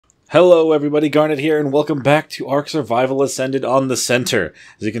Hello everybody, Garnet here, and welcome back to Ark Survival Ascended on the Center.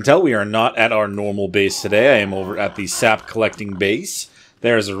 As you can tell, we are not at our normal base today. I am over at the sap collecting base.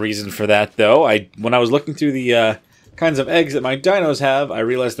 There is a reason for that, though. When I was looking through the kinds of eggs that my dinos have, I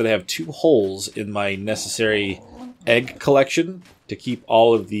realized that I have 2 holes in my necessary egg collection to keep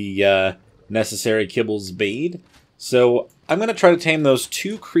all of the necessary kibbles made. So I'm going to try to tame those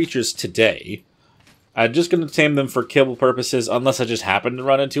 2 creatures today. I'm just going to tame them for kibble purposes, unless I just happen to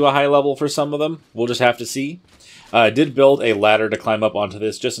run into a high level for some of them. We'll just have to see. I did build a ladder to climb up onto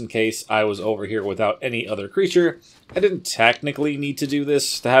this, just in case I was over here without any other creature. I didn't technically need to do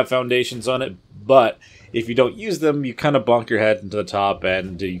this to have foundations on it, but if you don't use them, you kind of bonk your head into the top,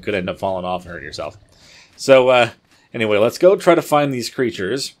 and you could end up falling off and hurt yourself. So, anyway, let's go try to find these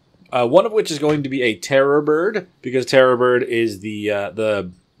creatures. One of which is going to be a terror bird, because terror bird is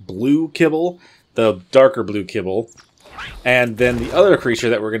the blue kibble. The darker blue kibble. And then the other creature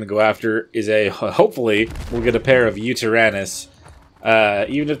that we're going to go after is hopefully, we'll get a pair of Uranus.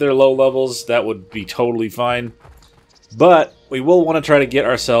 Even if they're low levels, that would be totally fine. But we will want to try to get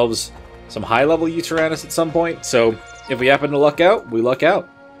ourselves some high level Uranus at some point. So if we happen to luck out, we luck out.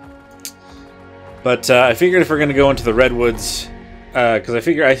 But I figured if we're going to go into the redwoods, because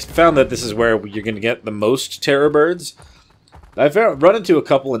I found that this is where you're going to get the most terror birds. I've run into a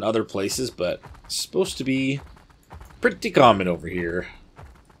couple in other places, but it's supposed to be pretty common over here.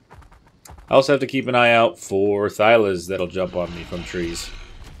 I also have to keep an eye out for thylas that'll jump on me from trees.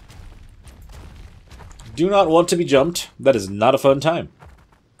 Do not want to be jumped. That is not a fun time.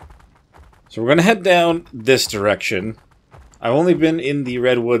 So we're going to head down this direction. I've only been in the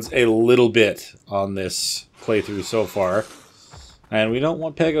redwoods a little bit on this playthrough so far. And we don't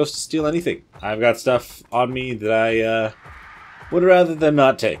want Pegos to steal anything. I've got stuff on me that I would rather them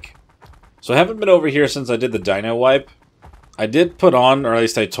not take. So I haven't been over here since I did the dino wipe. I did put on, or at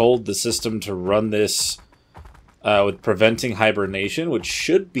least I told the system to run this with preventing hibernation, which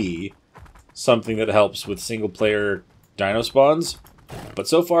should be something that helps with single player dino spawns. But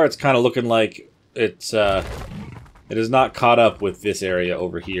so far it's kind of looking like it is not caught up with this area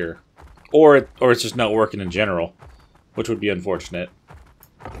over here. Or it's just not working in general, which would be unfortunate.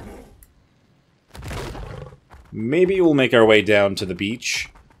 Maybe we'll make our way down to the beach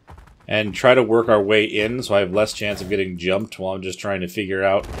and try to work our way in so I have less chance of getting jumped while I'm just trying to figure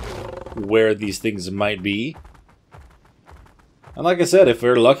out where these things might be. And like I said, if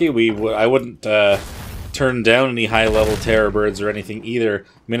we're lucky, I wouldn't turn down any high-level terror birds or anything either.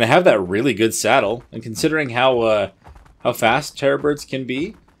 I mean, I have that really good saddle, and considering how fast terror birds can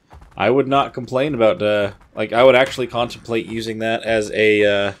be, I would not complain about, I would actually contemplate using that as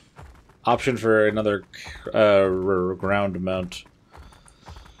a option for another ground mount.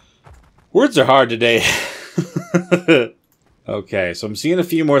 Words are hard today. Okay, so I'm seeing a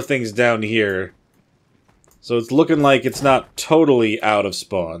few more things down here. So it's looking like it's not totally out of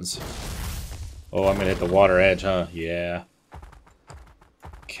spawns. Oh, I'm gonna hit the water edge, huh? Yeah.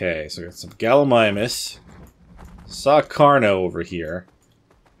 Okay, so we got some Gallimimus. Saw Carno over here.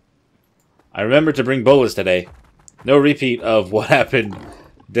 I remembered to bring bolas today. No repeat of what happened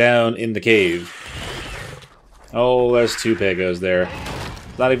down in the cave. Oh, there's 2 Pegos there.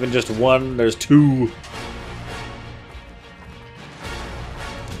 Not even just 1, there's 2.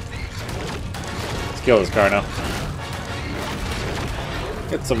 Let's kill this Carno.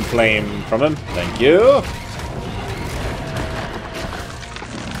 Get some flame from him. Thank you.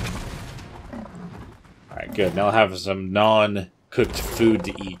 Alright, good. Now I'll have some non-cooked food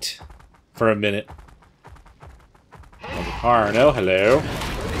to eat for a minute. Carno, hello.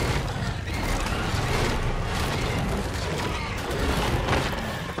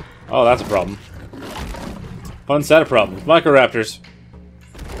 Oh, that's a problem. Fun set of problems. Microraptors.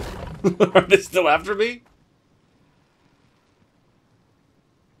 Are they still after me?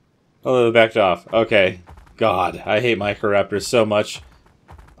 Oh, they backed off. Okay. God, I hate Microraptors so much.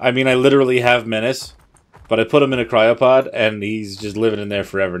 I mean, I literally have Menace, but I put him in a cryopod, and he's just living in there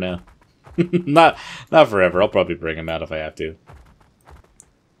forever now. not forever. I'll probably bring him out if I have to.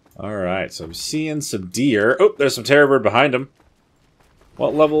 Alright, so I'm seeing some deer. Oh, there's some terror bird behind him.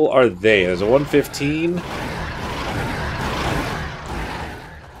 What level are they? There's a 115. I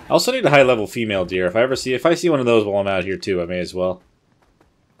also need a high level female deer. If I see one of those while I'm out here too, I may as well.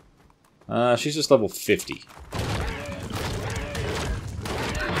 She's just level 50.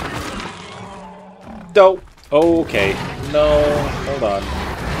 Dope. Okay. No. Hold on.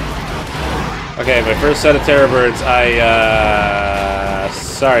 Okay, my first set of terror birds,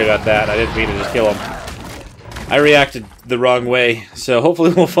 sorry about that. I didn't mean to just kill them. I reacted the wrong way, so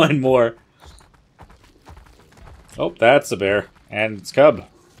hopefully we'll find more. Oh, that's a bear. And its cub.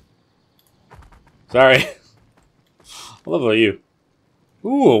 Sorry. What level are you?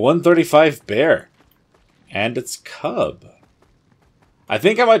 Ooh, a 135 bear. And its cub. I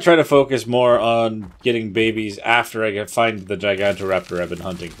think I might try to focus more on getting babies after I find the Gigantoraptor I've been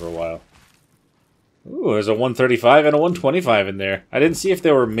hunting for a while. Ooh, there's a 135 and a 125 in there. I didn't see if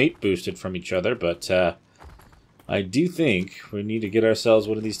they were mate boosted from each other, but I do think we need to get ourselves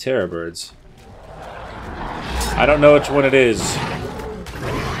one of these terror birds. I don't know which one it is.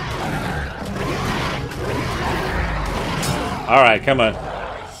 Alright, come on.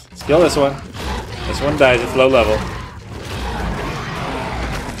 Let's kill this one. This one dies, it's low level.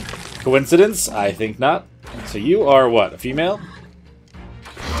 Coincidence? I think not. So you are what? A female?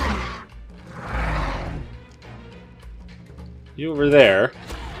 You over there.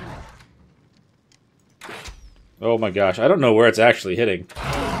 Oh my gosh, I don't know where it's actually hitting.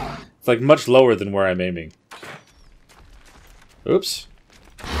 It's like much lower than where I'm aiming. Oops.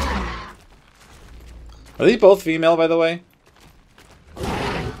 Are these both female, by the way?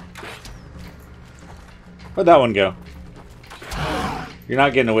 Where'd that one go? You're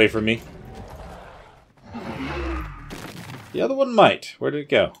not getting away from me. The other one might. Where did it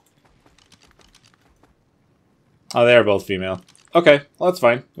go? Oh, they are both female. Okay, well that's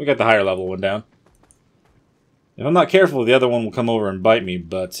fine. We got the higher level one down. If I'm not careful, the other one will come over and bite me,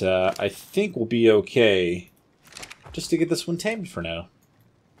 but I think we'll be okay just to get this one tamed for now.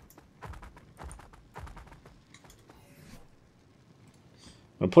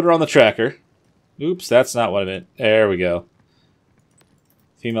 I'm gonna put her on the tracker. Oops, that's not what I meant. There we go.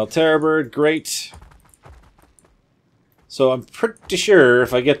 Female terror bird, great. So I'm pretty sure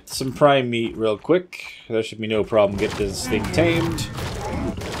if I get some prime meat real quick, there should be no problem getting this thing tamed.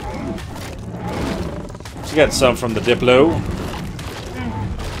 She got some from the Diplo.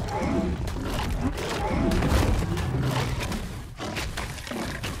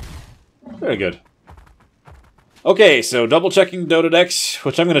 Very good. Okay, so double checking Dododex,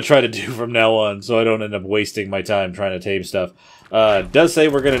 which I'm going to try to do from now on so I don't end up wasting my time trying to tame stuff. It does say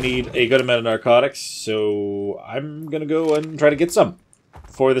we're going to need a good amount of narcotics, so I'm going to go and try to get some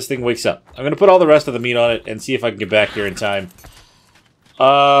before this thing wakes up. I'm going to put all the rest of the meat on it and see if I can get back here in time.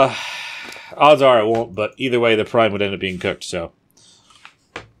 Odds are it won't, but either way the prime would end up being cooked, so.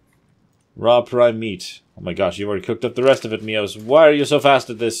 Raw prime meat. Oh my gosh, you've already cooked up the rest of it, Mios. Why are you so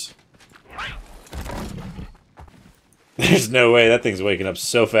fast at this? There's no way that thing's waking up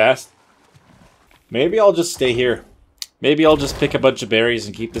so fast. Maybe I'll just stay here. Maybe I'll just pick a bunch of berries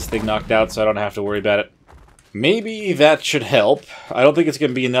and keep this thing knocked out so I don't have to worry about it. Maybe that should help. I don't think it's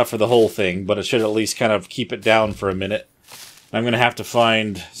going to be enough for the whole thing, but it should at least kind of keep it down for a minute. I'm going to have to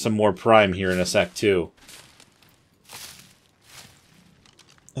find some more prime here in a sec, too.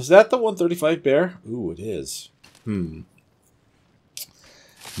 Is that the 135 bear? Ooh, it is.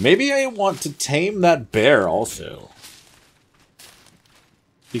 Maybe I want to tame that bear also.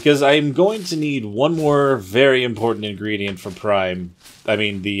 Because I'm going to need one more very important ingredient for prime. I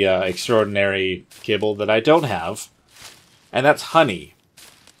mean, the extraordinary kibble that I don't have. And that's honey.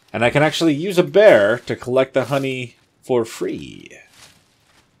 And I can actually use a bear to collect the honey for free.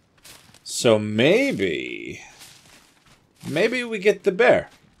 So maybe we get the bear.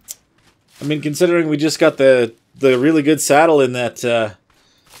 I mean, considering we just got the really good saddle in that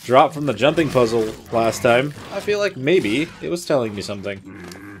drop from the jumping puzzle last time, I feel like maybe it was telling me something.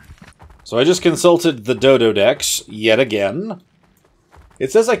 So I just consulted the Dododex yet again.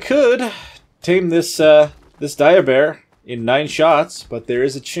 It says I could tame this this dire bear in 9 shots, but there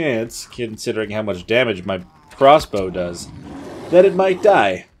is a chance, considering how much damage my crossbow does, that it might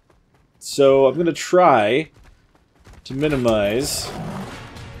die. So I'm gonna try to minimize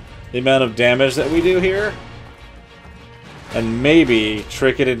the amount of damage that we do here, and maybe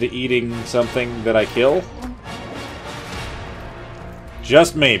trick it into eating something that I kill.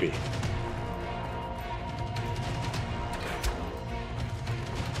 Just maybe.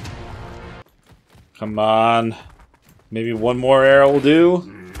 Come on. Maybe one more arrow will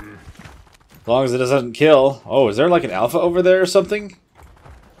do. As long as it doesn't kill. Oh, is there like an alpha over there or something?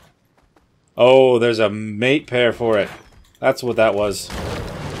 Oh, there's a mate pair for it. That's what that was.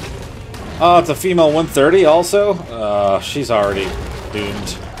 Oh, it's a female 130 also? She's already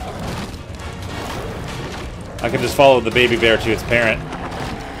doomed. I can just follow the baby bear to its parent.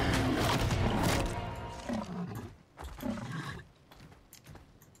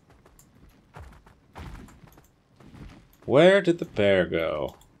 Where did the bear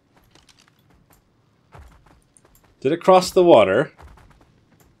go? Did it cross the water?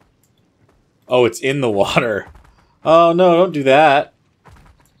 Oh, it's in the water. Oh no, don't do that.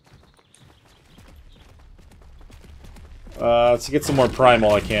 Let's get some more prime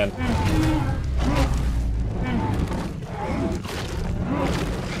while I can.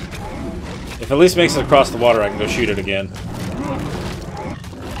 If it at least makes it across the water, I can go shoot it again.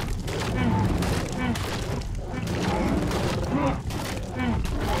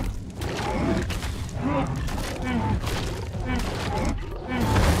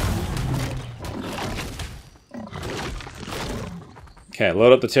 Okay,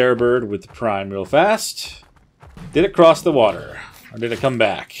 load up the terror bird with the prime real fast. Did it cross the water? Or did it come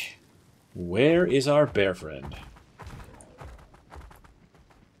back? Where is our bear friend?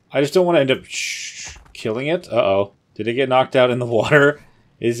 I just don't want to end up killing it. Uh-oh. Did it get knocked out in the water?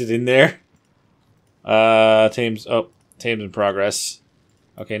 Is it in there? Tame's in progress.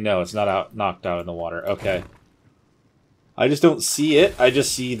 Okay, no, it's not knocked out in the water. Okay. I just don't see it. I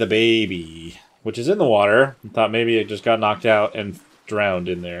just see the baby, which is in the water. I thought maybe it just got knocked out and drowned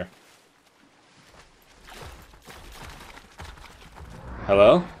in there.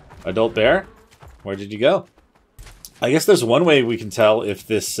 Hello? Adult bear? Where did you go? I guess there's one way we can tell if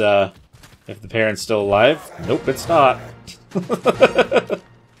this, if the parent's still alive. Nope, it's not.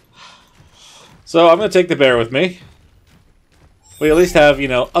 So I'm gonna take the bear with me. We at least have, you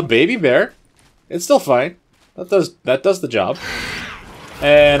know, a baby bear. It's still fine. That does the job.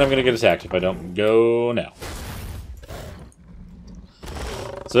 And I'm gonna get attacked if I don't go now.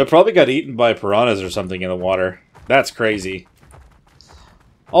 So it probably got eaten by piranhas or something in the water. That's crazy.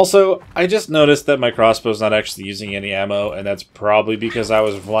 Also, I just noticed that my crossbow's not actually using any ammo, and that's probably because I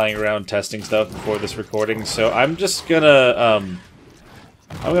was flying around testing stuff before this recording, so I'm just gonna, I'm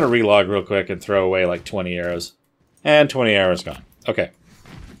gonna relog real quick and throw away like 20 arrows. And 20 arrows gone. Okay.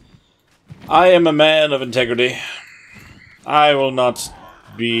 I am a man of integrity. I will not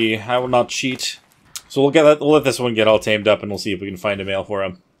cheat. So we'll let this one get all tamed up, and we'll see if we can find a male for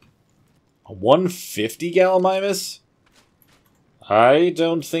him. A 150 Gallimimus? I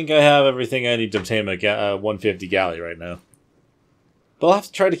don't think I have everything I need to tame a 150 Galley right now. But I'll have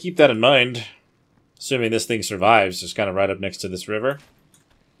to try to keep that in mind. Assuming this thing survives, just kind of right up next to this river.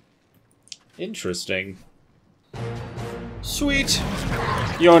 Interesting. Sweet!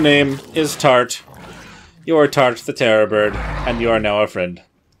 Your name is Tart. You are Tart the Terror Bird, and you are now our friend.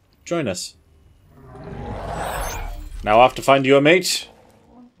 Join us. Now off to find you a mate.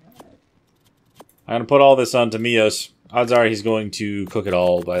 I'm gonna put all this onto Mios. Odds are he's going to cook it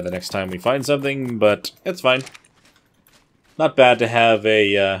all by the next time we find something, but it's fine. Not bad to have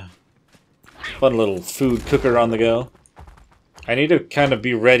a fun little food cooker on the go. I need to kind of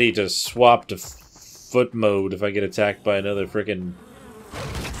be ready to swap to foot mode if I get attacked by another frickin'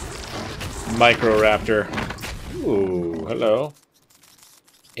 Microraptor. Ooh, hello.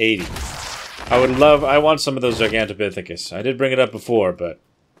 80. I want some of those Gigantopithecus. I did bring it up before, but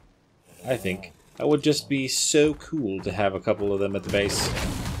I think that would just be so cool to have a couple of them at the base.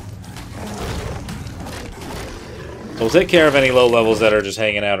 So we'll take care of any low levels that are just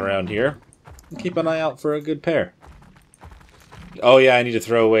hanging out around here. And keep an eye out for a good pair. Oh yeah, I need to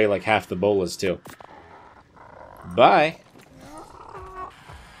throw away like half the bolas too. Bye.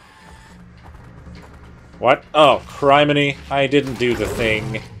 What? Oh, criminy. I didn't do the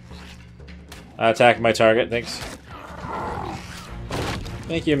thing. Attack my target, thanks.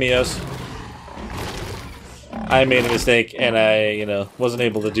 Thank you, Mios. I made a mistake, and I, wasn't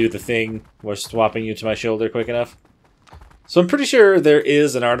able to do the thing where swapping you to my shoulder quick enough. So I'm pretty sure there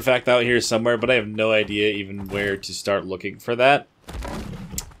is an artifact out here somewhere, but I have no idea even where to start looking for that.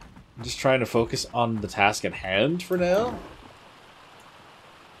 I'm just trying to focus on the task at hand for now.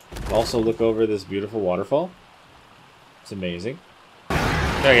 Also look over this beautiful waterfall. It's amazing.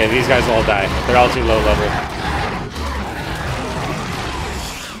 Okay, these guys all die. They're all too low level.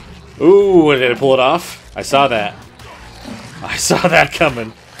 Ooh, did I pull it off? I saw that. I saw that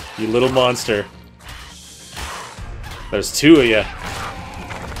coming. You little monster. There's two of you.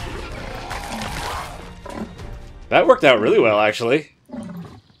 That worked out really well, actually.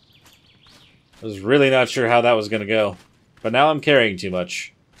 I was really not sure how that was going to go. But now I'm carrying too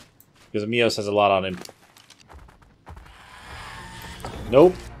much. Because Mios has a lot on him.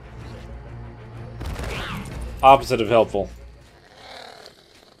 Nope. Opposite of helpful.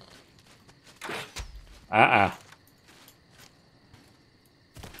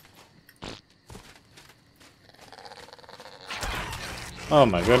 Oh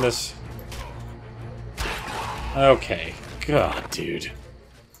my goodness. Okay. God, dude.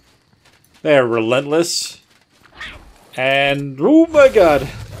 They're relentless. And, oh my god.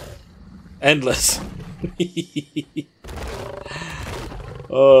 Endless.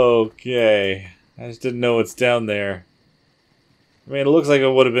 Okay. I just didn't know what's down there. I mean, it looks like it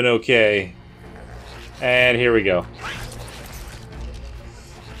would have been okay. And here we go.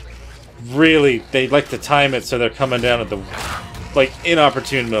 Really, they like to time it so they're coming down at the like,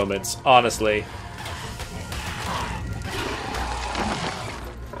 inopportune moments, honestly.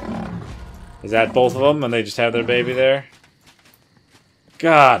 Is that both of them, and they just have their baby there?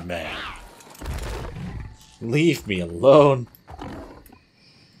 God, man. Leave me alone.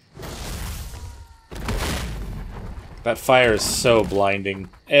 That fire is so blinding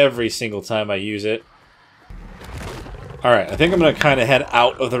every single time I use it. Alright, I think I'm going to kind of head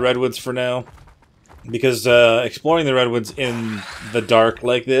out of the redwoods for now. Because exploring the redwoods in the dark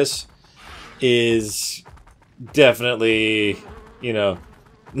like this is definitely, you know,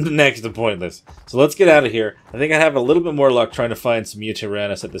 next to pointless. So let's get out of here. I think I have a little bit more luck trying to find some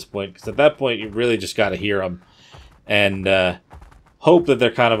Uranus at this point. Because at that point, you really just got to hear them. And hope that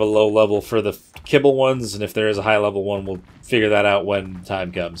they're kind of a low level for the kibble ones. And if there is a high level one, we'll figure that out when the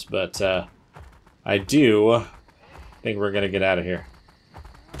time comes. But I do think we're going to get out of here.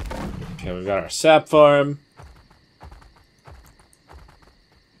 Okay, we've got our sap farm.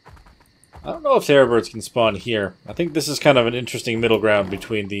 I don't know if terror birds can spawn here. I think this is kind of an interesting middle ground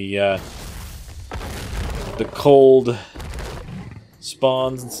between the cold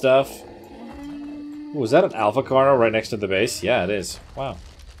spawns and stuff. Ooh, is that an alpha carno right next to the base? Yeah, it is. Wow.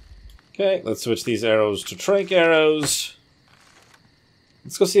 Okay, let's switch these arrows to trank arrows.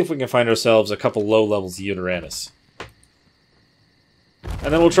 Let's go see if we can find ourselves a couple low levels of Uranus.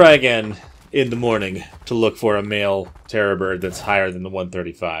 And then we'll try again in the morning to look for a male terror bird that's higher than the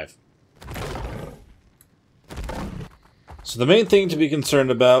 135. So the main thing to be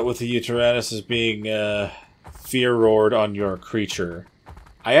concerned about with the Uranus is being fear-roared on your creature.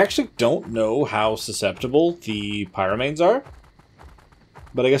 I actually don't know how susceptible the pyromanes are,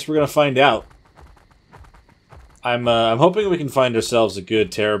 but I guess we're going to find out. I'm hoping we can find ourselves a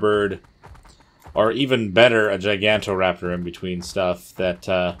good terror bird, or even better, a Gigantoraptor in between stuff that,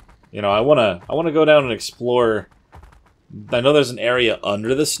 you know, I wanna go down and explore. I know there's an area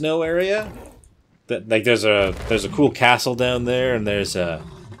under the snow area that, like, there's a cool castle down there, and there's an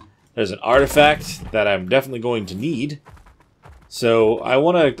artifact that I'm definitely going to need. So I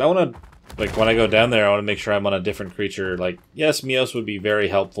wanna like, when I go down there, I wanna make sure I'm on a different creature. Like, yes, Mios would be very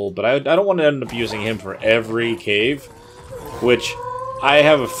helpful, but I don't want to end up using him for every cave, which I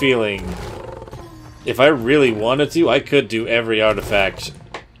have a feeling, if I really wanted to, I could do every artifact,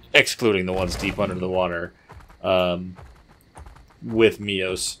 excluding the ones deep under the water, with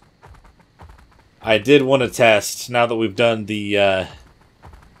Mios. I did want to test, now that we've done the, now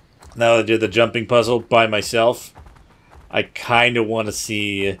that I did the jumping puzzle by myself, I kind of want to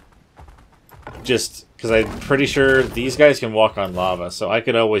see, just, because I'm pretty sure these guys can walk on lava, so I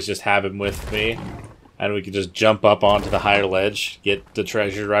could always just have him with me, and we could just jump up onto the higher ledge, get the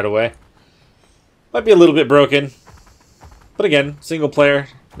treasure right away. Might be a little bit broken, but again, single player.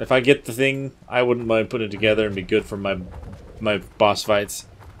 If I get the thing, I wouldn't mind putting it together and be good for my boss fights.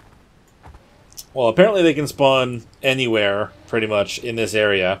 Well, apparently they can spawn anywhere, pretty much, in this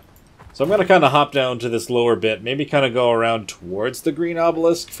area. So I'm going to kind of hop down to this lower bit, maybe kind of go around towards the green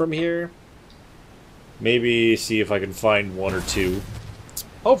obelisk from here. Maybe see if I can find one or two.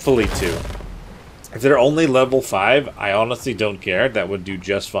 Hopefully two. If they're only level 5, I honestly don't care. That would do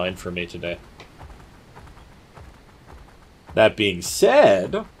just fine for me today. That being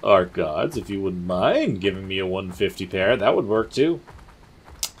said, Ark Gods, if you wouldn't mind giving me a 150 pair, that would work too.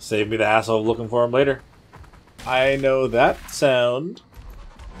 Save me the hassle of looking for them later. I know that sound.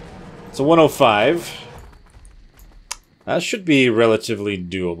 It's a 105. That should be relatively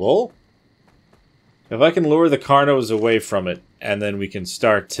doable. If I can lure the Carnos away from it, and then we can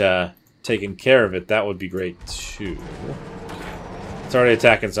start taking care of it, that would be great too. It's already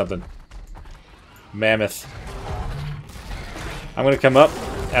attacking something. Mammoth. I'm going to come up,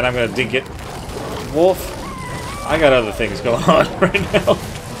 and I'm going to dink it. Wolf. I got other things going on right now.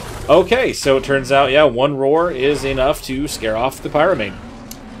 Okay, so it turns out, yeah, one roar is enough to scare off the pyromane.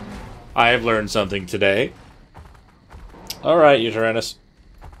 I have learned something today. Alright, Uranus.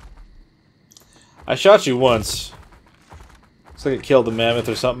 I shot you once. Looks like it killed the mammoth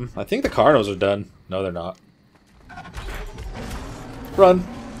or something. I think the Carnos are done. No, they're not. Run.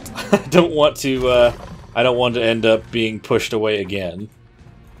 I don't want to end up being pushed away again.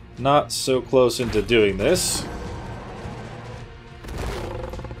 Not so close into doing this.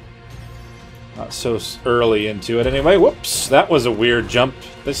 Not so early into it anyway. Whoops, that was a weird jump.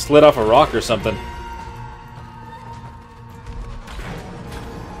 They slid off a rock or something.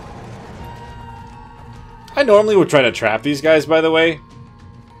 I normally would try to trap these guys, by the way.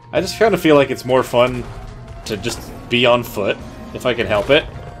 I just kind of feel like it's more fun to just be on foot, if I can help it.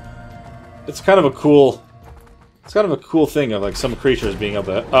 It's kind of a cool... It's kind of a cool thing of, like, some creatures being able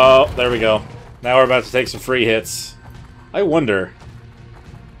to... Oh, there we go. Now we're about to take some free hits. I wonder,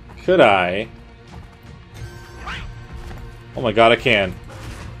 could I... Oh my god, I can.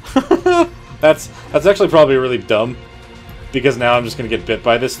 That's actually probably really dumb, because now I'm just gonna get bit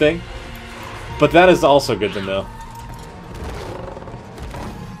by this thing. But that is also good to know.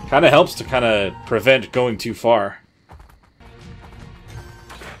 Kinda helps to kinda prevent going too far.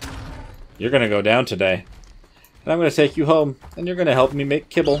 You're gonna go down today. And I'm gonna take you home, and you're gonna help me make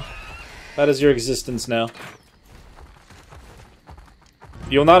kibble. That is your existence now.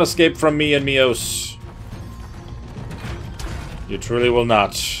 You'll not escape from me and Mios. You truly will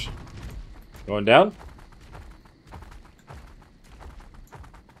not. Going down?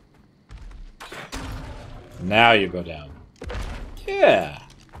 Now you go down. Yeah,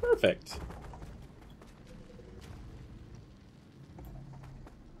 perfect.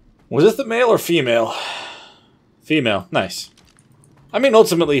 Was this the male or female? Female, nice. I mean,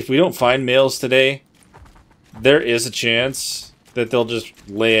 ultimately, if we don't find males today, there is a chance that they'll just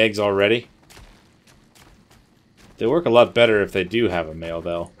lay eggs already. They work a lot better if they do have a male,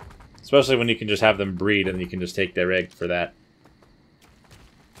 though. Especially when you can just have them breed and you can just take their egg for that.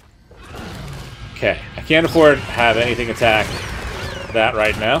 Okay, I can't afford to have anything attack that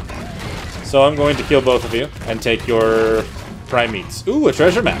right now. So I'm going to kill both of you and take your primates. Ooh, a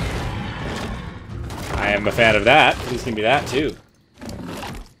treasure map. I am a fan of that. Please give me that, too.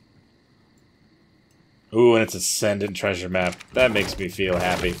 Ooh, and it's Ascendant treasure map. That makes me feel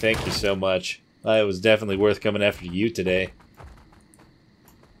happy. Thank you so much. It was definitely worth coming after you today.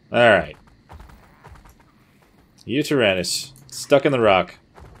 Alright. Tyrannus. Stuck in the rock.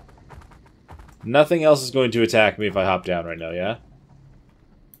 Nothing else is going to attack me if I hop down right now, yeah?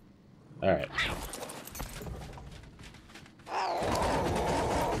 Alright.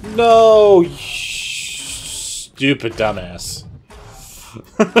 No! Stupid dumbass.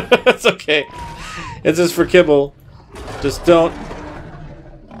 It's okay. It's just for kibble. Just don't...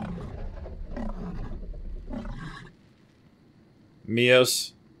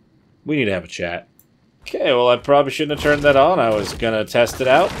 Mios, we need to have a chat. Okay, well, I probably shouldn't have turned that on. I was gonna test it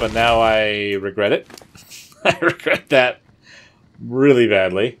out, but now I regret it. I regret that really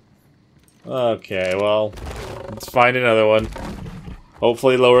badly. Okay, well, let's find another one.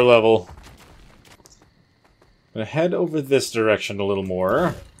 Hopefully lower level. I'm gonna head over this direction a little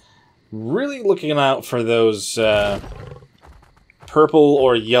more. Really looking out for those purple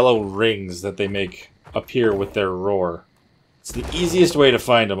or yellow rings that they make appear with their roar. It's the easiest way to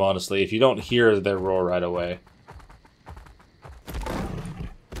find them, honestly, if you don't hear their roar right away.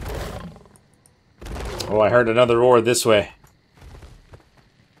 Oh, I heard another roar this way.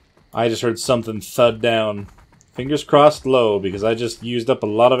 I just heard something thud down. Fingers crossed low, because I just used up a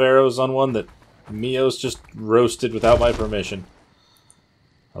lot of arrows on one that Mios just roasted without my permission.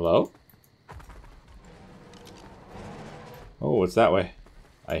 Hello? Oh, it's that way.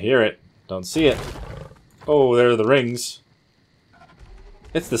 I hear it. Don't see it. Oh, there are the rings.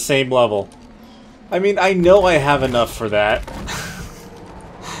 It's the same level. I mean, I know I have enough for that.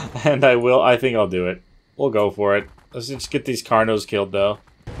 And I think I'll do it. We'll go for it. Let's just get these Carnos killed, though.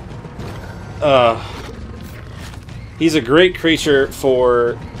 He's a great creature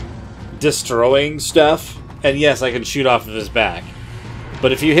for destroying stuff. And yes, I can shoot off of his back.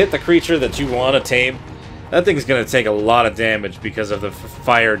 But if you hit the creature that you want to tame, that thing's going to take a lot of damage because of the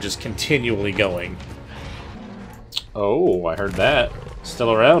fire just continually going. Oh, I heard that.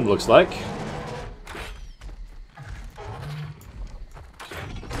 Still around, looks like.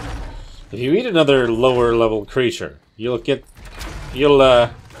 If you eat another lower level creature, you'll gain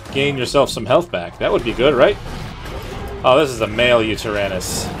yourself some health back. That would be good, right? Oh, this is a male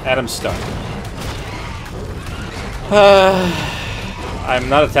Tyrannus. And I'm stuck. I'm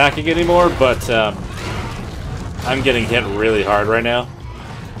not attacking anymore, but I'm getting hit really hard right now.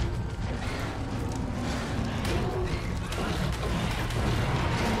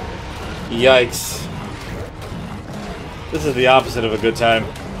 Yikes. This is the opposite of a good time.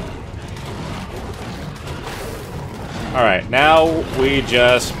 Alright, now we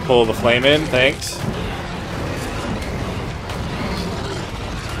just pull the flame in, thanks.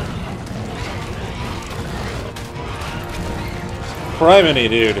 Criminy,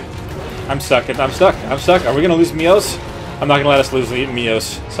 dude. I'm stuck. I'm stuck. I'm stuck. Are we gonna lose Mios? I'm not gonna let us lose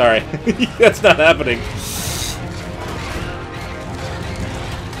Mios. Sorry. That's not happening.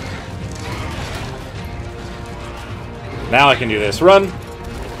 Now I can do this. Run!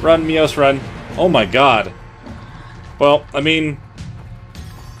 Run, Mios, run. Oh my god. Well, I mean...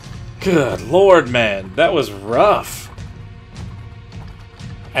 Good lord, man. That was rough.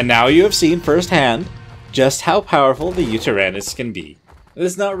 And now you have seen firsthand just how powerful the Tyrannus can be.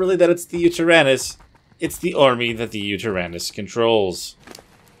 It's not really that it's the Tyrannus, it's the army that the Tyrannus controls.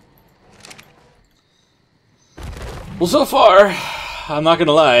 Well, so far, I'm not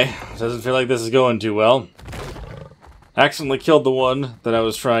gonna lie, it doesn't feel like this is going too well. Accidentally killed the one that I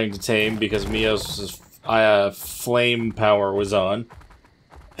was trying to tame because Mios' flame power was on.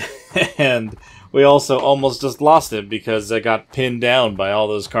 And we also almost just lost him because I got pinned down by all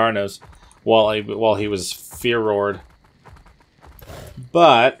those Carnos while he was fear-roared.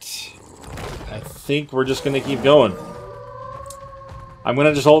 But I think we're just going to keep going. I'm going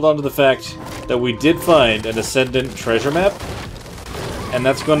to just hold on to the fact that we did find an Ascendant treasure map, and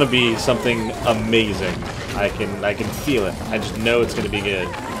that's going to be something amazing. I can feel it. I just know it's going to be good.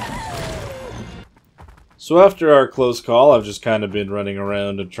 So after our close call, I've just kind of been running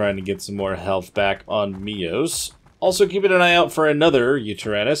around and trying to get some more health back on Mios. Also keeping an eye out for another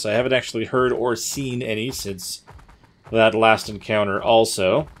Tyrannus. I haven't actually heard or seen any since that last encounter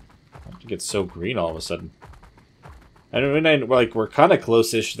also. It gets so green all of a sudden. I mean, like, we're kind of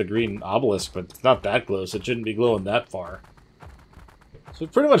close-ish to the green obelisk, but it's not that close. It shouldn't be glowing that far. So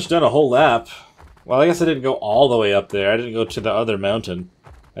we've pretty much done a whole lap. Well, I guess I didn't go all the way up there. I didn't go to the other mountain.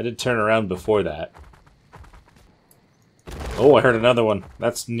 I did turn around before that. Oh, I heard another one.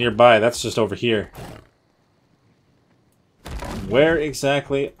 That's nearby. That's just over here. Where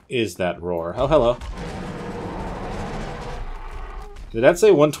exactly is that roar? Oh, hello. Did that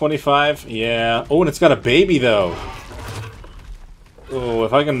say 125? Yeah. Oh, and it's got a baby, though. Oh,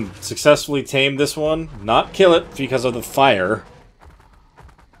 if I can successfully tame this one, not kill it because of the fire,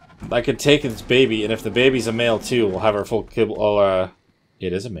 I could take its baby, and if the baby's a male, too, we'll have our full kibble. Oh,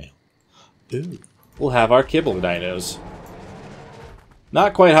 it is a male. Ooh. We'll have our kibble dinos.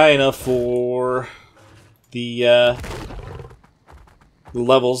 Not quite high enough for the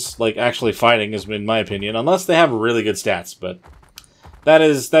levels, like actually fighting, is in my opinion, unless they have really good stats, but that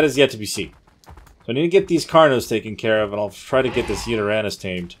is yet to be seen. So I need to get these Carnos taken care of, and I'll try to get this Tyrannus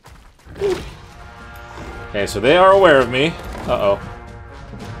tamed. Okay, so they are aware of me. Uh-oh.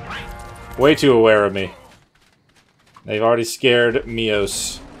 Way too aware of me. They've already scared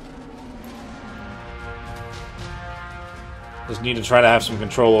Mios. Just need to try to have some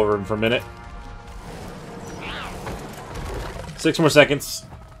control over him for a minute. 6 more seconds.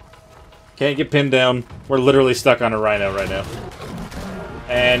 Can't get pinned down. We're literally stuck on a rhino right now.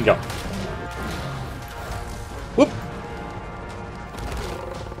 And go. Whoop!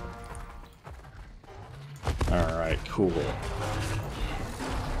 Alright, cool.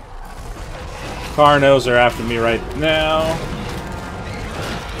 Carnos are after me right now.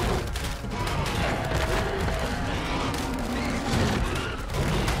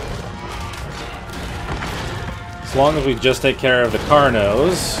 As long as we just take care of the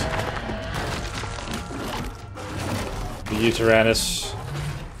Carnos, the Tyrannus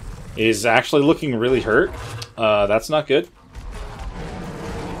is actually looking really hurt. That's not good.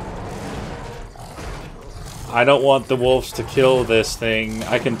 I don't want the wolves to kill this thing.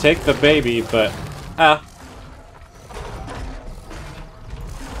 I can take the baby, but...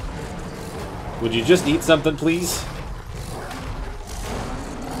 Would you just eat something, please?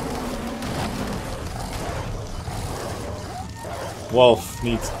 Wolf,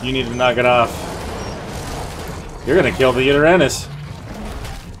 you need to knock it off. You're gonna kill the Tyrannus.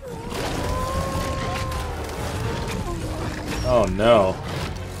 Oh no.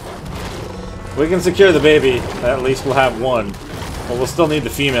 We can secure the baby. At least we'll have one. But we'll still need the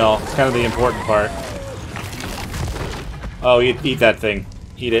female. It's kind of the important part. Oh, eat that thing.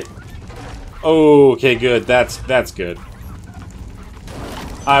 Eat it. Oh, okay, good. That's good.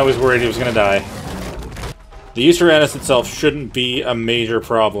 I was worried he was gonna die. The Tyrannus itself shouldn't be a major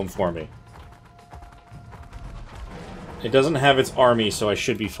problem for me. It doesn't have its army, so I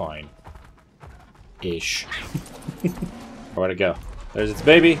should be fine. Ish. Where'd it go? There's its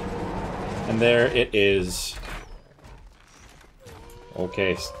baby. And there it is.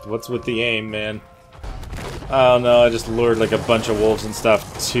 Okay, what's with the aim, man? Oh no, I just lured like a bunch of wolves and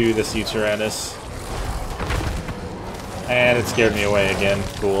stuff to this Tyrannus. And it scared me away again.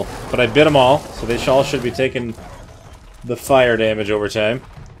 Cool. But I bit them all, so they all should be taking the fire damage over time.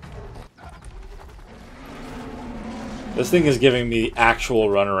 This thing is giving me the actual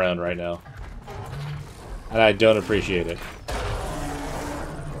runaround right now. And I don't appreciate it.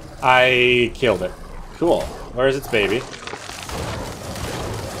 I killed it. Cool. Where's its baby?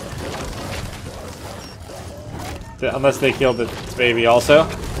 Unless they killed its baby also.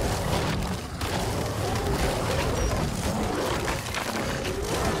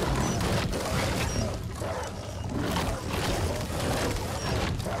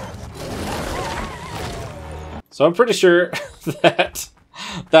 So I'm pretty sure that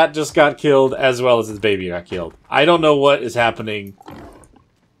that just got killed as well as his baby got killed. I don't know what is happening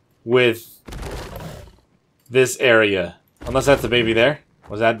with this area. Unless that's the baby there.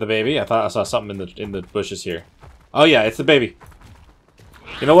 Was that the baby? I thought I saw something in the bushes here. Oh yeah, it's the baby.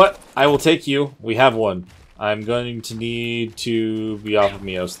 You know what? I will take you. We have one. I'm going to need to be off of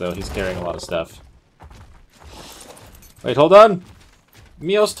Mios, though. He's carrying a lot of stuff. Wait, hold on.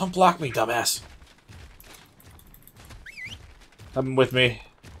 Mios, don't block me, dumbass. Come with me.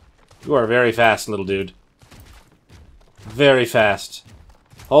 You are very fast, little dude. Very fast.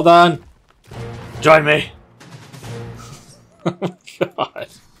 Hold on. Join me. Oh my god.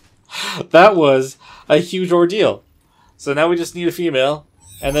 That was a huge ordeal. So now we just need a female,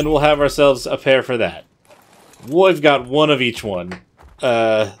 and then we'll have ourselves a pair for that. We've got one of each one.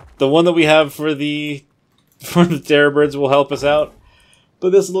 The one that we have for the terror birds will help us out.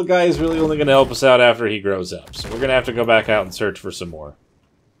 But this little guy is really only going to help us out after he grows up. So we're going to have to go back out and search for some more.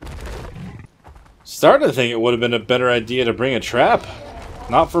 Starting to think it would have been a better idea to bring a trap.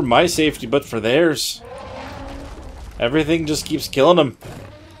 Not for my safety, but for theirs. Everything just keeps killing them.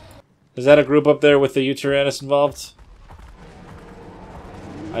 Is that a group up there with the Uteranus involved?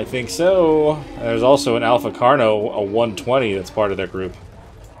 I think so. There's also an Alpha Carno, a 120, that's part of their group.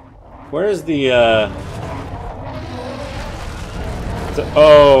 Where is the,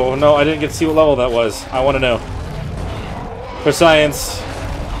 oh, no, I didn't get to see what level that was. I want to know. For science,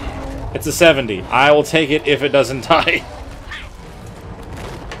 it's a 70. I will take it if it doesn't die.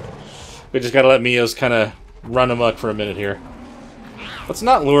 We just gotta let Mios kind of run amok for a minute here. Let's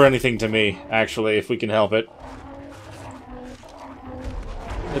not lure anything to me, actually, if we can help it.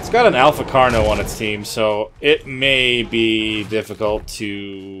 It's got an Alpha Carno on its team, so it may be difficult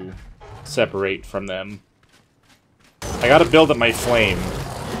to separate from them. I gotta build up my flame.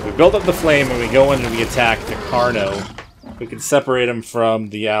 If we build up the flame and we go in and we attack the Carno, we can separate him from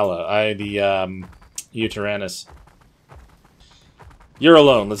the Uteranus. You're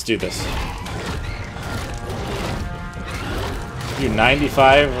alone, let's do this. Do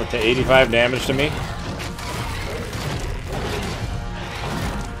 95 to 85 damage to me.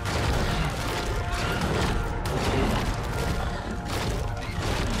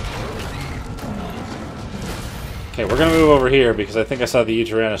 Okay, we're gonna move over here because I think I saw the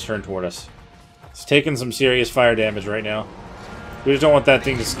Uteranus turn toward us. It's taking some serious fire damage right now. We just don't want that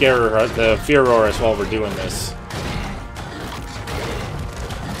thing to scare the Furor us while we're doing this.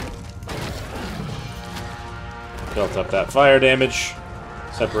 Built up that fire damage.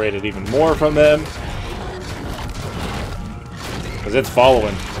 Separated even more from them. Because it's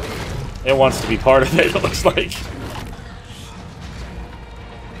following. It wants to be part of it, it looks like.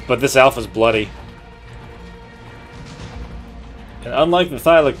 But this alpha's bloody. And unlike the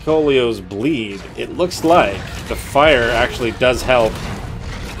Thylacolio's bleed, it looks like the fire actually does help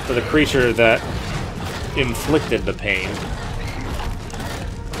for the creature that inflicted the pain.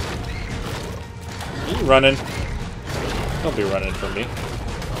 Are you running? Don't be running from me.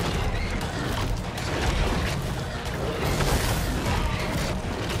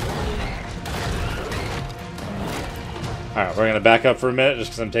 Alright, we're going to back up for a minute just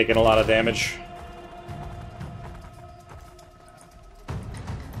because I'm taking a lot of damage.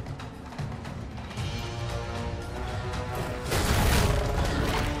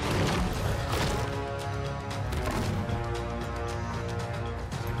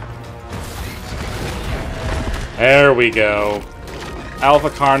 There we go. Alpha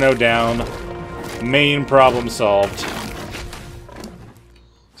Carno down. Main problem solved.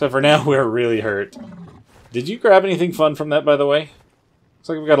 So for now, we're really hurt. Did you grab anything fun from that, by the way? Looks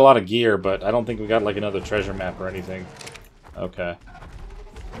like we got a lot of gear, but I don't think we got like another treasure map or anything. Okay.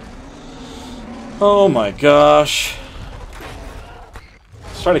 Oh my gosh.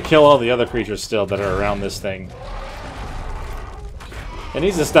 Let's try to kill all the other creatures still that are around this thing. It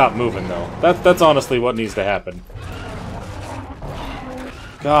needs to stop moving, though. That's honestly what needs to happen.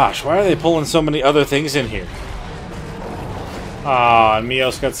 Gosh, why are they pulling so many other things in here? Aw,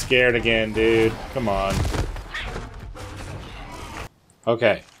 Mios got scared again, dude. Come on.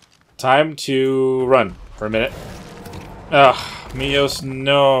 Okay. Time to run for a minute. Ugh, Mios,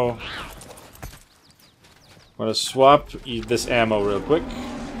 no. I'm gonna swap this ammo real quick.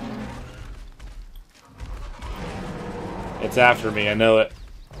 It's after me, I know it.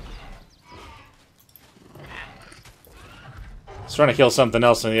 It's trying to kill something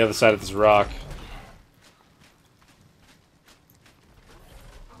else on the other side of this rock.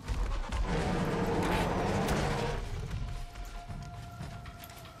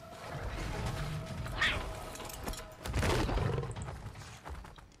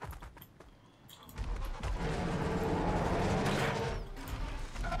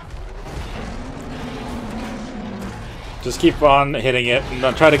 Just keep on hitting it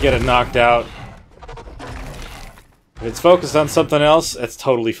and try to get it knocked out. If it's focused on something else, it's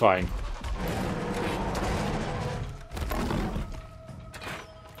totally fine.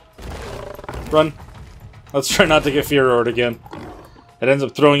 Run. Let's try not to get fear roared again. It ends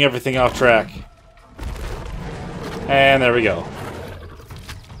up throwing everything off track. And there we go.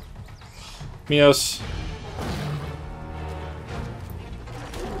 Mios.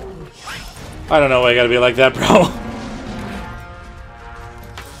 I don't know why I gotta be like that, bro.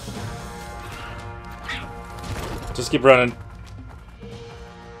 Just keep running.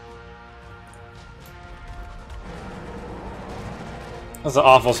 That's an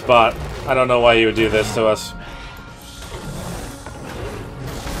awful spot. I don't know why you would do this to us.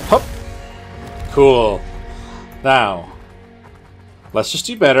 Hop. Cool. Now, let's just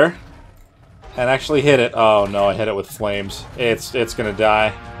do better and actually hit it. Oh no, I hit it with flames. It's gonna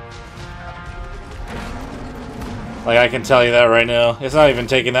die. Like, I can tell you that right now. It's not even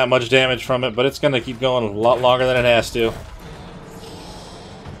taking that much damage from it, but it's gonna keep going a lot longer than it has to.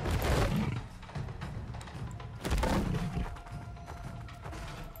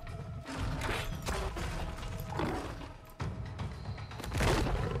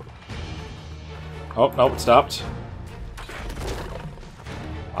 Oh, nope, it stopped.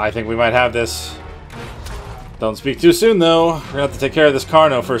 I think we might have this. Don't speak too soon, though. We're gonna have to take care of this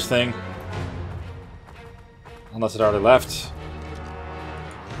Carno first thing. Unless it already left.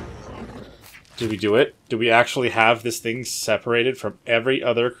 Did we do it? Do we actually have this thing separated from every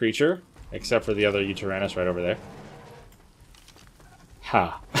other creature? Except for the other Utyrannus right over there.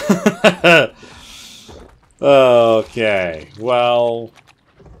 Ha. Okay. Well...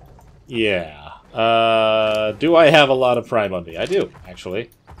 yeah. Do I have a lot of Prime on me? I do, actually.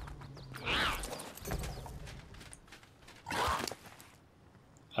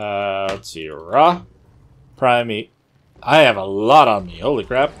 Let's see. Raw. Prime meat. I have a lot on me. Holy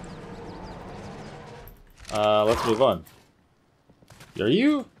crap. Let's move on. Are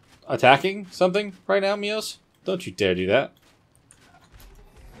you attacking something right now, Mios? Don't you dare do that.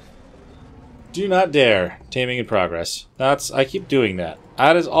 Do not dare. Taming in progress. I keep doing that.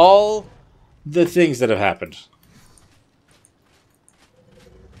 That is all the things that have happened.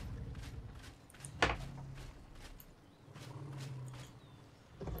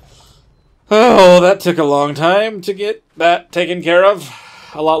 Oh, that took a long time to get that taken care of.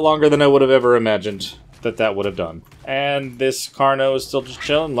 A lot longer than I would have ever imagined that would have done. And this Carno is still just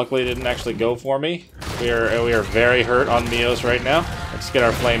chilling. Luckily, it didn't actually go for me. We are very hurt on Mios right now. Let's get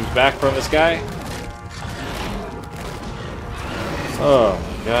our flames back from this guy. Oh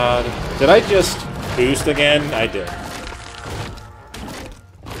my god. Did I just boost again? I did.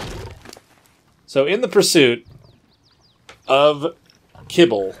 So in the pursuit of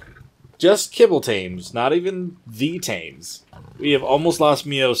kibble, just kibble tames, not even the tames, we have almost lost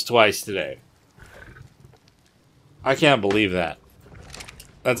Mios twice today. I can't believe that.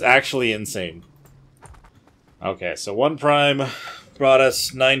 That's actually insane. Okay, so one prime brought us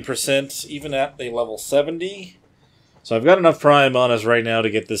 9%, even at a level 70. So I've got enough prime on us right now to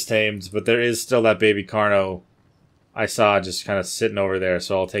get this tamed, but there is still that baby Carno I saw just kind of sitting over there,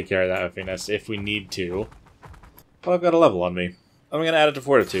 so I'll take care of that happiness if we need to. But I've got a level on me. I'm going to add it to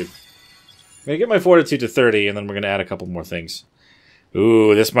Fortitude. I'm going to get my Fortitude to 30, and then we're going to add a couple more things.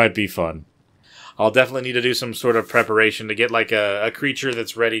 Ooh, this might be fun. I'll definitely need to do some sort of preparation to get like a creature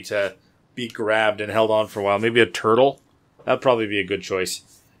that's ready to be grabbed and held on for a while. Maybe a turtle. That'd probably be a good choice.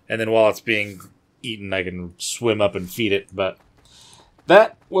 And then while it's being eaten, I can swim up and feed it. But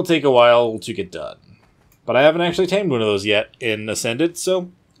that will take a while to get done. But I haven't actually tamed one of those yet in Ascended,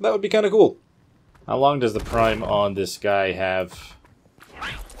 so that would be kind of cool. How long does the prime on this guy have?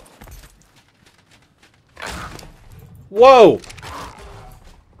 Whoa!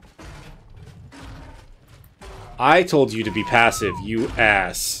 I told you to be passive, you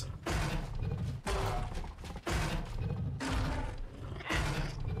ass.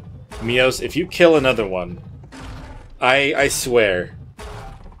 Mios, if you kill another one, I swear.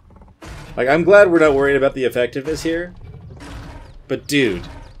 Like, I'm glad we're not worried about the effectiveness here. But dude,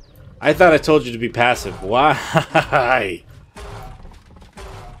 I thought I told you to be passive. Why?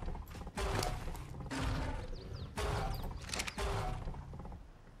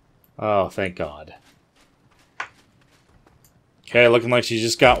 Oh, thank God. Okay, looking like she's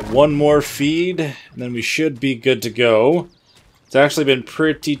just got one more feed, and then we should be good to go. It's actually been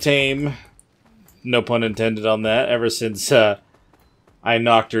pretty tame, no pun intended on that, ever since I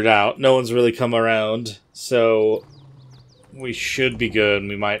knocked her out. No one's really come around, so we should be good, and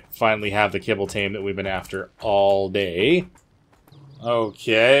we might finally have the kibble tame that we've been after all day.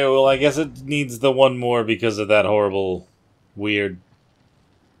 Okay, well, I guess it needs the one more because of that horrible weird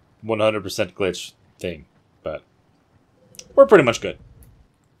 100% glitch thing. But we're pretty much good.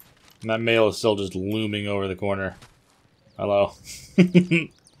 And that male is still just looming over the corner. Hello.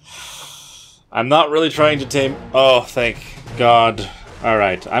 I'm not really trying to tame... Oh, thank God.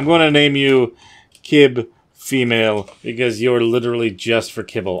 Alright, I'm going to name you Kib Female, because you're literally just for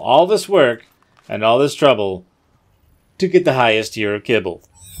kibble. All this work and all this trouble to get the highest tier of kibble.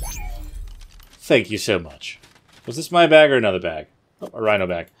 Thank you so much. Was this my bag or another bag? Oh, a rhino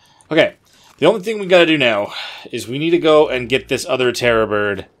bag. Okay, the only thing we gotta do now is we need to go and get this other terror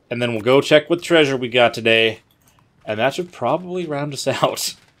bird, and then we'll go check what treasure we got today, and that should probably round us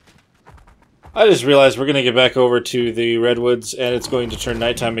out. I just realized we're gonna get back over to the redwoods, and it's going to turn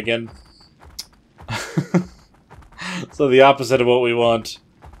nighttime again. So the opposite of what we want,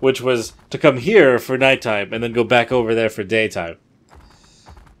 which was to come here for nighttime and then go back over there for daytime.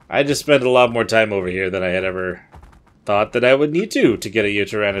 I just spent a lot more time over here than I had ever thought that I would need to get a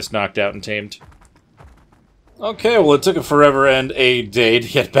Yutyrannus knocked out and tamed. Okay, well it took a forever and a day to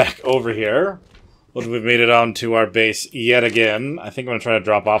get back over here. But we've made it onto our base yet again. I think I'm going to try to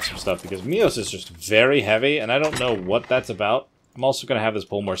drop off some stuff because Mios is just very heavy and I don't know what that's about. I'm also going to have this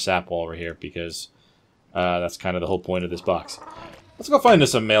pull more sap wall over here because that's kind of the whole point of this box. Let's go find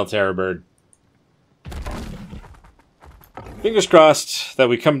us some male terror bird. Fingers crossed that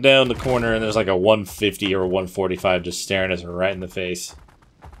we come down the corner and there's like a 150 or a 145 just staring us right in the face.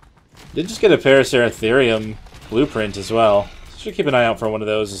 Did just get a Paraceratherium blueprint as well. Should keep an eye out for one of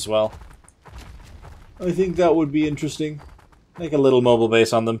those as well. I think that would be interesting. Make a little mobile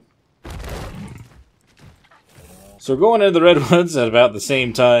base on them. So we're going into the redwoods at about the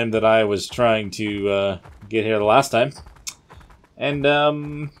same time that I was trying to get here the last time. And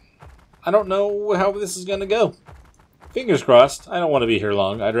I don't know how this is going to go. Fingers crossed. I don't want to be here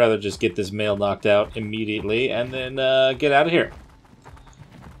long. I'd rather just get this male knocked out immediately and then get out of here.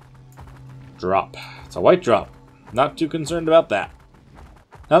 Drop. It's a white drop. Not too concerned about that.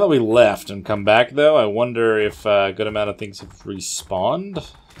 Now that we left and come back, though, I wonder if a good amount of things have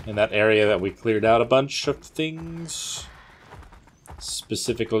respawned in that area that we cleared out a bunch of things.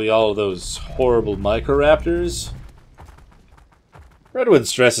 Specifically all of those horrible Microraptors. Redwood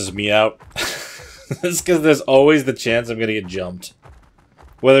stresses me out. It's because there's always the chance I'm going to get jumped.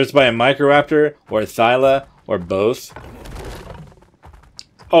 Whether it's by a Microraptor, or a Thyla, or both.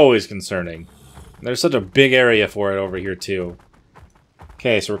 Always concerning. There's such a big area for it over here, too.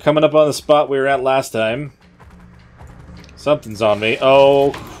 Okay, so we're coming up on the spot we were at last time. Something's on me.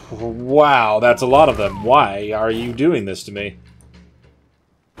 Oh, wow, that's a lot of them. Why are you doing this to me?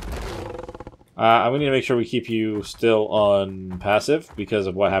 We need to make sure we keep you still on passive because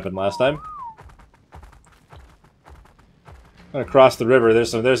of what happened last time. I'm gonna cross the river.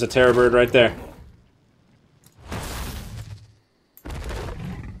 There's a terror bird right there.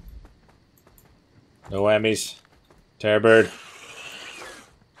 No whammies. Terror bird.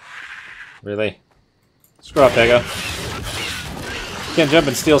 Really? Screw up, Pego. You can't jump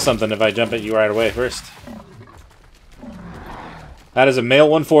and steal something if I jump at you right away first. That is a male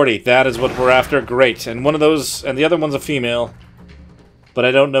 140. That is what we're after. Great. And one of those, and the other one's a female. But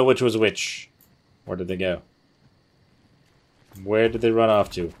I don't know which was which. Where did they go? Where did they run off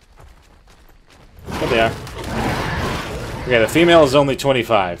to? There they are. Okay, the female is only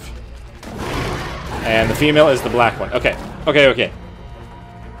 25. And the female is the black one. Okay. Okay.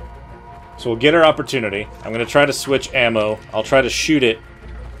 So we'll get our opportunity. I'm going to try to switch ammo. I'll try to shoot it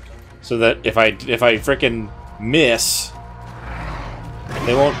so that if I frickin' miss,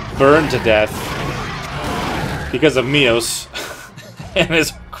 they won't burn to death because of Mios and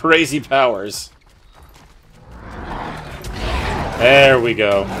his crazy powers. There we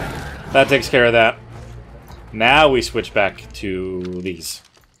go. That takes care of that. Now we switch back to these.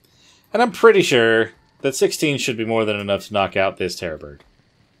 And I'm pretty sure that 16 should be more than enough to knock out this terror bird.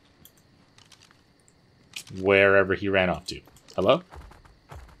 Wherever he ran off to. Hello?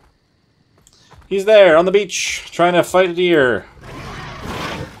 He's there, on the beach, trying to fight a deer.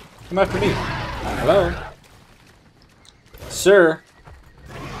 Come after me. Hello? Sir?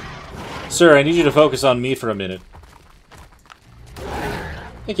 Sir, I need you to focus on me for a minute.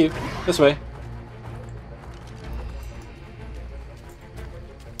 Thank you. This way.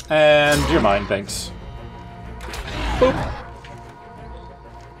 And you're mine, thanks. Boop.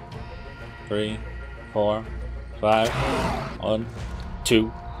 3, 4, 5. 1,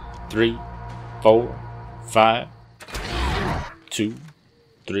 2, 3, 4, 5. 2,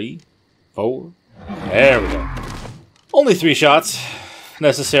 3, 4. There we go. Only 3 shots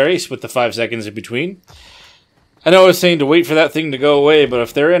necessary with the 5 seconds in between. I know I was saying to wait for that thing to go away, but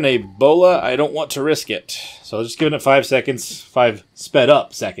if they're in a bola, I don't want to risk it. So I'll just give it 5 seconds, 5 sped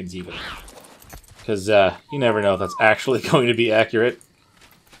up seconds even. Because you never know if that's actually going to be accurate.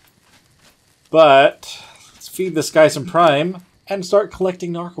 But let's feed this guy some prime and start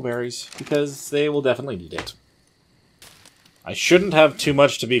collecting narcoberries, because they will definitely need it. I shouldn't have too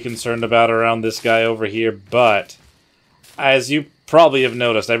much to be concerned about around this guy over here, but as you probably have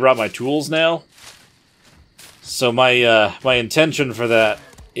noticed, I brought my tools now. So my my intention for that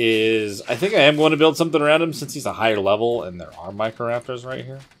is, I think I am going to build something around him since he's a higher level and there are microraptors right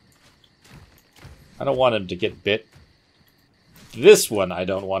here. I don't want him to get bit. This one I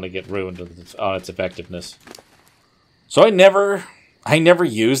don't want to get ruined on its effectiveness. So I never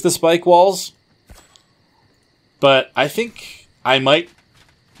use the spike walls, but I think I might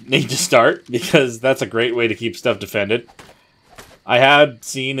need to start because that's a great way to keep stuff defended. I had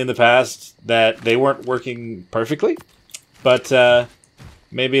seen in the past that they weren't working perfectly, but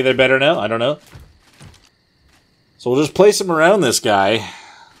maybe they're better now. I don't know. So we'll just place them around this guy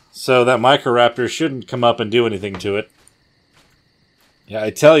so that Microraptor shouldn't come up and do anything to it. Yeah, I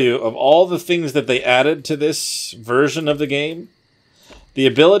tell you, of all the things that they added to this version of the game, the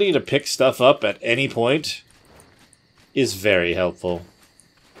ability to pick stuff up at any point is very helpful.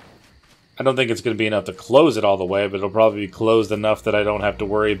 I don't think it's going to be enough to close it all the way, but it'll probably be closed enough that I don't have to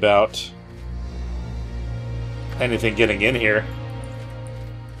worry about anything getting in here.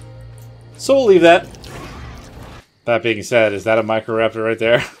 So we'll leave that. That being said, is that a Microraptor right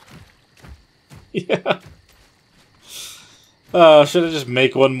there? Yeah. Should I just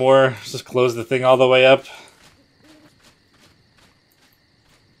make one more? Just close the thing all the way up?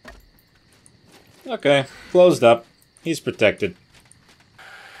 Okay, closed up. He's protected.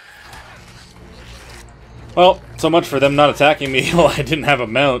 Well, so much for them not attacking me while I didn't have a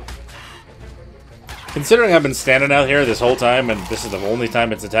mount. Considering I've been standing out here this whole time, and this is the only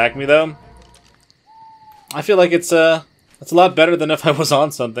time it's attacked me, though, I feel like it's a lot better than if I was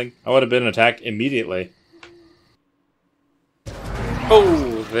on something. I would have been attacked immediately.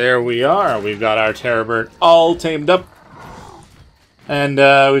 Oh, there we are. We've got our terror bird all tamed up. And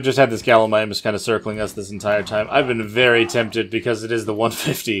we just had this Gallimimus kind of circling us this entire time. I've been very tempted because it is the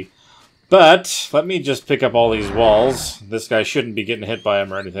 150. But let me just pick up all these walls. This guy shouldn't be getting hit by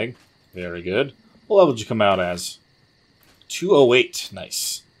them or anything. Very good. What level did you come out as? 208.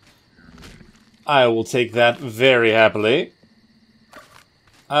 Nice. I will take that very happily.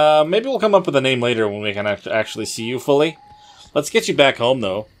 Maybe we'll come up with a name later when we can actually see you fully. Let's get you back home,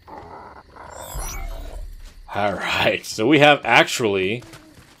 though. Alright, so we have actually...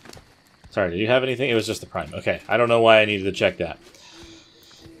 Sorry, did you have anything? It was just the prime. Okay, I don't know why I needed to check that.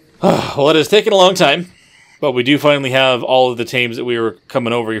 Well, it has taken a long time, but we do finally have all of the tames that we were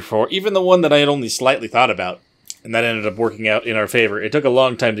coming over here for, even the one that I had only slightly thought about, and that ended up working out in our favor. It took a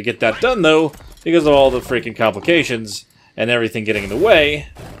long time to get that done, though, because of all the freaking complications and everything getting in the way.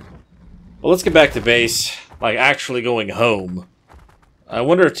 Well, let's get back to base, like actually going home. I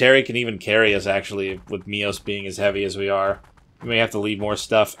wonder if Terry can even carry us, actually, with Mios being as heavy as we are. We may have to leave more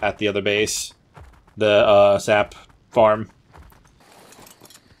stuff at the other base, the sap farm.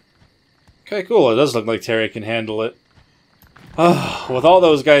 Okay, cool. It does look like Terry can handle it. With all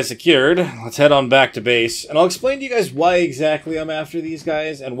those guys secured, let's head on back to base. And I'll explain to you guys why exactly I'm after these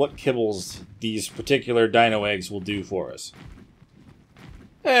guys and what kibbles these particular dino eggs will do for us.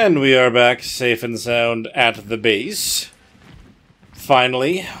 And we are back safe and sound at the base.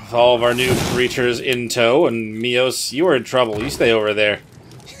 Finally, with all of our new creatures in tow. And Mios, you are in trouble. You stay over there.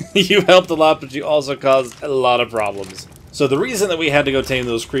 You helped a lot, but you also caused a lot of problems. So the reason that we had to go tame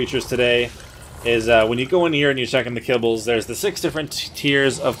those creatures today is when you go in here and you're checking the kibbles, there's the 6 different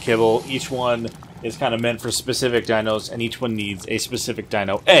tiers of kibble. Each one is kind of meant for specific dinos, and each one needs a specific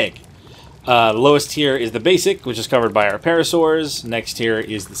dino egg. The lowest tier is the basic, which is covered by our parasaurs. Next tier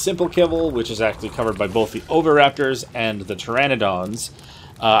is the simple kibble, which is actually covered by both the oviraptors and the pteranodons.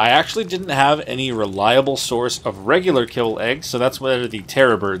 I actually didn't have any reliable source of regular kibble eggs, so that's where the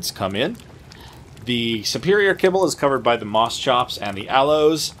terror birds come in. The superior kibble is covered by the moss chops and the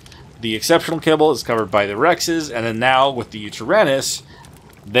aloes. The exceptional kibble is covered by the rexes, and then now with the Tyrannus,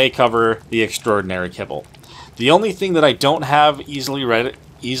 they cover the extraordinary kibble. The only thing that I don't have easily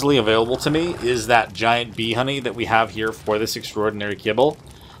available to me is that giant bee honey that we have here for this extraordinary kibble.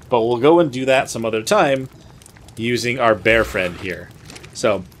 But we'll go and do that some other time using our bear friend here.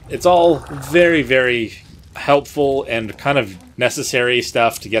 So it's all very, very helpful and kind of necessary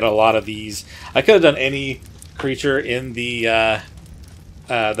stuff to get a lot of these. I could have done any creature in the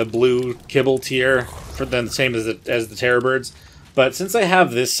blue kibble tier for the same as the terror birds, But since I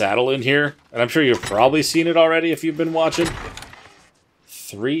have this saddle in here, and I'm sure you've probably seen it already if you've been watching,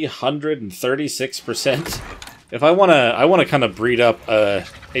 336%. If I wanna kind of breed up a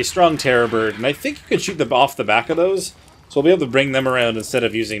strong terror bird, and I think you can shoot them off the back of those, so we'll be able to bring them around instead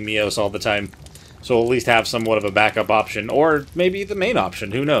of using Mios all the time. So we'll at least have somewhat of a backup option, or maybe the main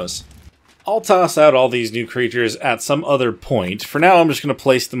option, who knows. I'll toss out all these new creatures at some other point. For now, I'm just going to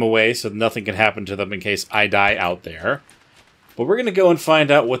place them away so nothing can happen to them in case I die out there. But we're going to go and find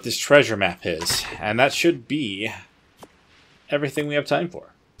out what this treasure map is, and that should be everything we have time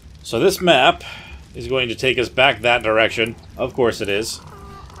for. So this map is going to take us back that direction. Of course it is.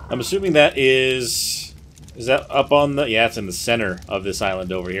 I'm assuming that is... Is that up on the... Yeah, it's in the center of this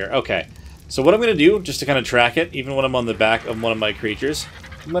island over here. Okay. So what I'm going to do, just to kind of track it, even when I'm on the back of one of my creatures,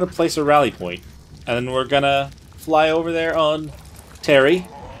 I'm going to place a rally point. And then we're going to fly over there on Terry,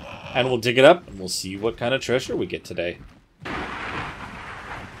 and we'll dig it up, and we'll see what kind of treasure we get today.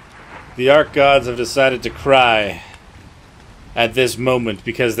 The Ark Gods have decided to cry at this moment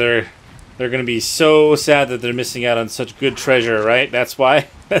because they're going to be so sad that they're missing out on such good treasure, right? That's why.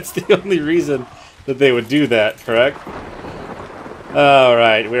 That's the only reason that they would do that, correct?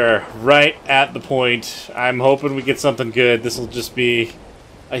 Alright, we are right at the point. I'm hoping we get something good. This will just be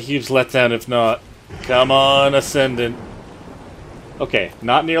a huge letdown if not. Come on, Ascendant. Okay,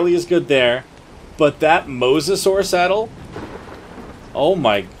 not nearly as good there. But that Mosasaur saddle? Oh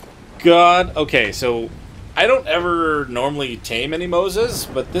my god. Okay, so I don't ever normally tame any Mosas,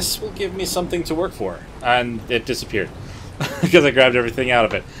 but this will give me something to work for. And it disappeared. Because I grabbed everything out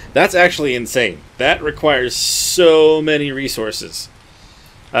of it. That's actually insane. That requires so many resources.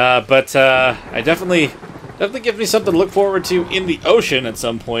 But I definitely gives me something to look forward to in the ocean at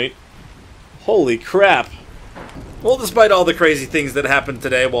some point. Holy crap. Well, despite all the crazy things that happened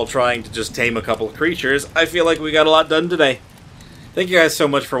today while trying to just tame a couple of creatures, I feel like we got a lot done today. Thank you guys so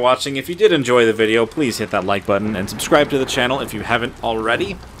much for watching. If you did enjoy the video, please hit that like button and subscribe to the channel if you haven't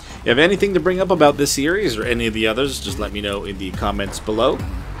already. If you have anything to bring up about this series or any of the others, just let me know in the comments below.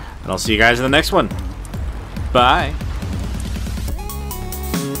 And I'll see you guys in the next one. Bye.